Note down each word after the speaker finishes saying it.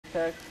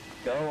vortex,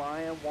 go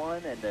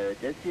IM-1 and the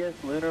Odysseus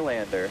lunar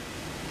lander.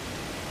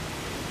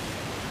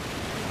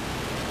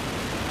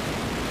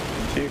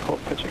 Vehicle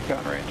pitching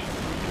downrange.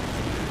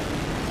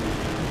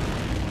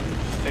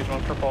 Stage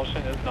 1 propulsion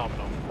is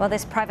nominal. Well,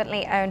 this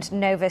privately owned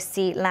Nova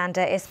C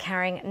lander is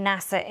carrying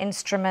NASA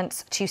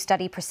instruments to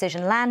study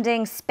precision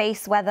landing,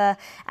 space weather,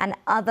 and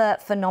other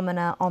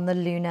phenomena on the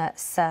lunar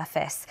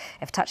surface.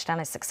 If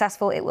touchdown is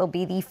successful, it will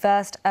be the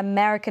first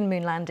American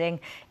moon landing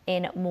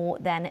in more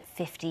than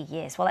 50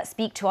 years. Well, let's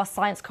speak to our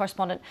science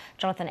correspondent,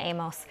 Jonathan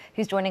Amos,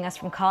 who's joining us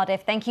from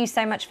Cardiff. Thank you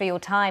so much for your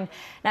time.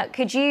 Now,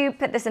 could you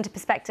put this into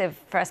perspective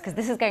for us? Because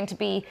this is going to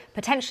be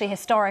potentially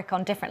historic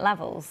on different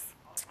levels.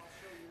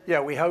 Yeah,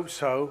 we hope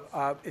so.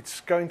 It's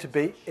going to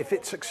be, if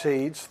it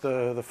succeeds,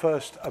 the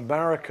first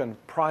American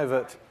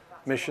private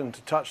mission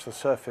to touch the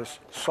surface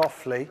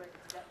softly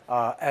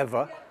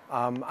ever.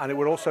 And it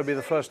would also be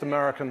the first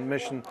American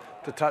mission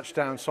to touch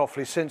down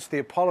softly since the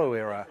Apollo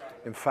era,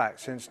 in fact,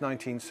 since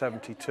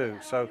 1972.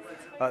 So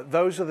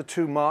those are the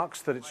two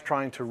marks that it's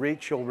trying to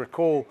reach. You'll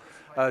recall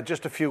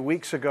just a few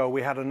weeks ago,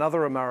 we had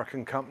another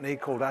American company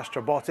called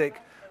Astrobotic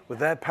with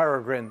their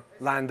Peregrine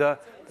lander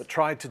that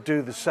tried to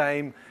do the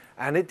same.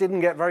 And it didn't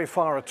get very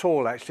far at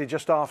all, actually.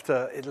 Just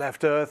after it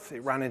left Earth,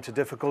 it ran into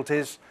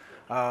difficulties.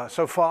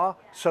 So far,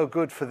 so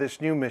good for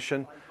this new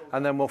mission.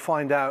 And then we'll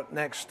find out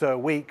next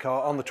week,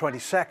 on the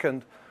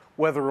 22nd,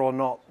 whether or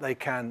not they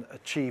can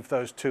achieve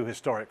those two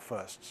historic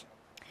firsts.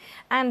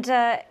 And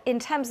in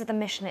terms of the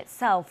mission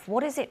itself,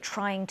 what is it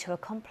trying to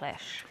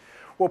accomplish?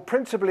 Well,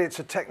 principally, it's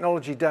a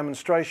technology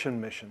demonstration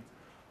mission.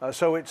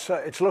 So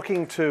it's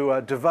looking to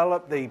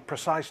develop the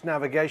precise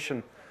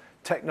navigation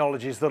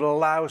technologies that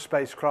allow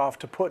spacecraft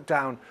to put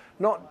down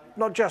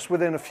not just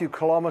within a few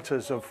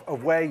kilometers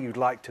of where you'd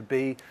like to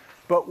be,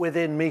 but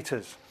within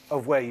meters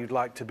of where you'd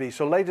like to be.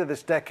 So later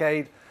this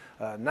decade,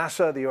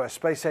 NASA, the US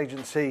Space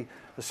Agency,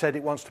 has said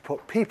it wants to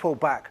put people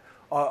back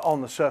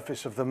on the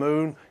surface of the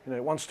moon. You know,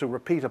 it wants to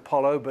repeat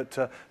Apollo,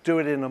 but do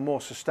it in a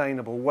more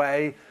sustainable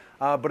way.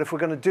 But if we're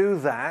going to do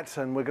that,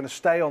 and we're going to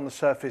stay on the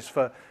surface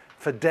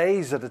for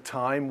days at a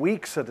time,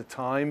 weeks at a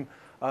time,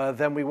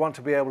 then we want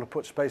to be able to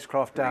put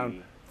spacecraft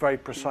down very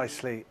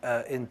precisely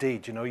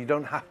indeed. You know, you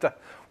don't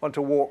want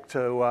to walk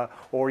to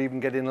or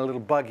even get in a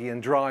little buggy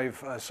and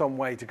drive some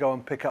way to go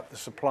and pick up the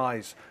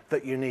supplies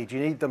that you need. You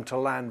need them to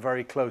land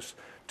very close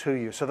to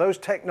you. So those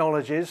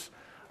technologies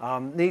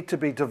need to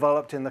be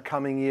developed in the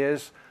coming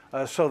years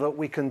so that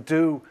we can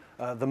do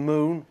the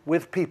moon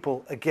with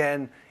people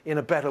again in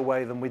a better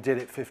way than we did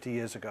it 50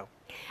 years ago.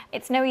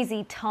 It's no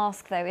easy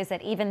task, though, is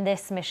it? Even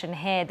this mission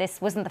here,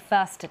 this wasn't the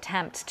first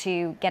attempt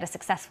to get a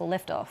successful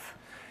liftoff.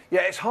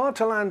 Yeah, it's hard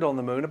to land on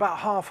the moon. About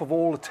half of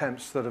all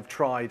attempts that have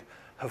tried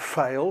have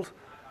failed.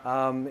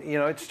 You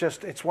know,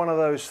 it's one of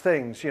those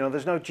things. You know,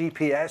 there's no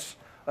GPS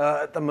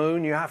at the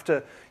moon. You have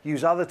to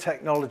use other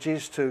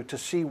technologies to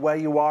see where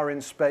you are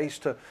in space,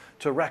 to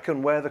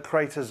reckon where the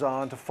craters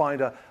are, and to find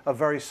a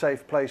very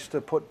safe place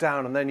to put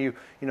down. And then you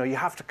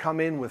have to come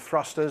in with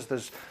thrusters.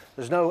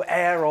 There's no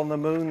air on the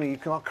moon. You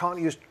can't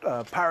use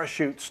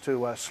parachutes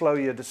to slow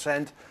your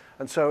descent.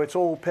 And so it's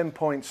all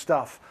pinpoint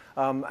stuff.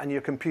 And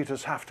your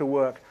computers have to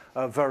work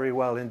very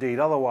well indeed.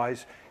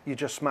 Otherwise, you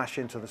just smash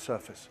into the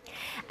surface.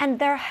 And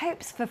there are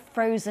hopes for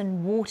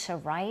frozen water,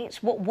 right?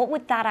 What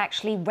would that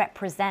actually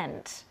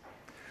represent?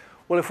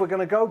 Well, if we're going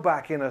to go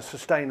back in a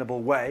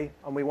sustainable way,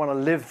 and we want to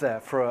live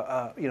there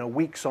for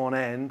weeks on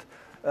end,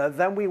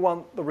 then we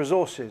want the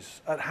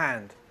resources at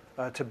hand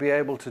to be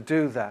able to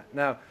do that.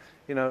 Now,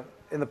 you know,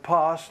 in the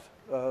past,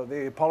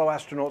 the Apollo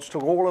astronauts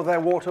took all of their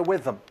water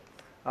with them.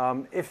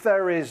 If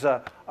there is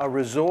a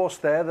resource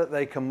there that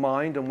they can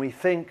mine, and we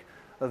think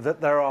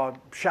that there are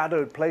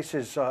shadowed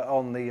places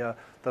on the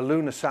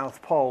lunar South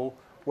Pole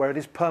where it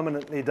is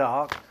permanently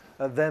dark,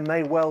 there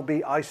may well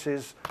be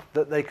ices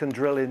that they can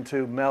drill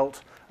into,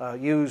 melt,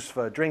 use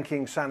for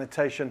drinking,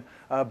 sanitation,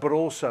 but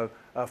also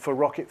for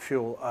rocket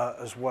fuel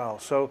as well.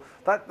 So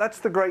that's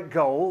the great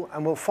goal,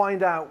 and we'll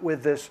find out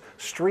with this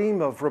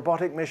stream of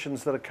robotic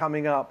missions that are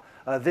coming up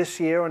this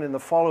year and in the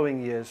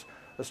following years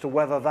as to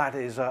whether that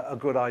is a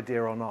good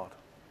idea or not.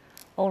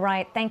 All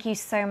right, thank you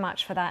so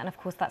much for that. And of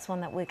course, that's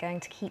one that we're going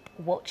to keep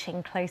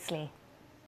watching closely.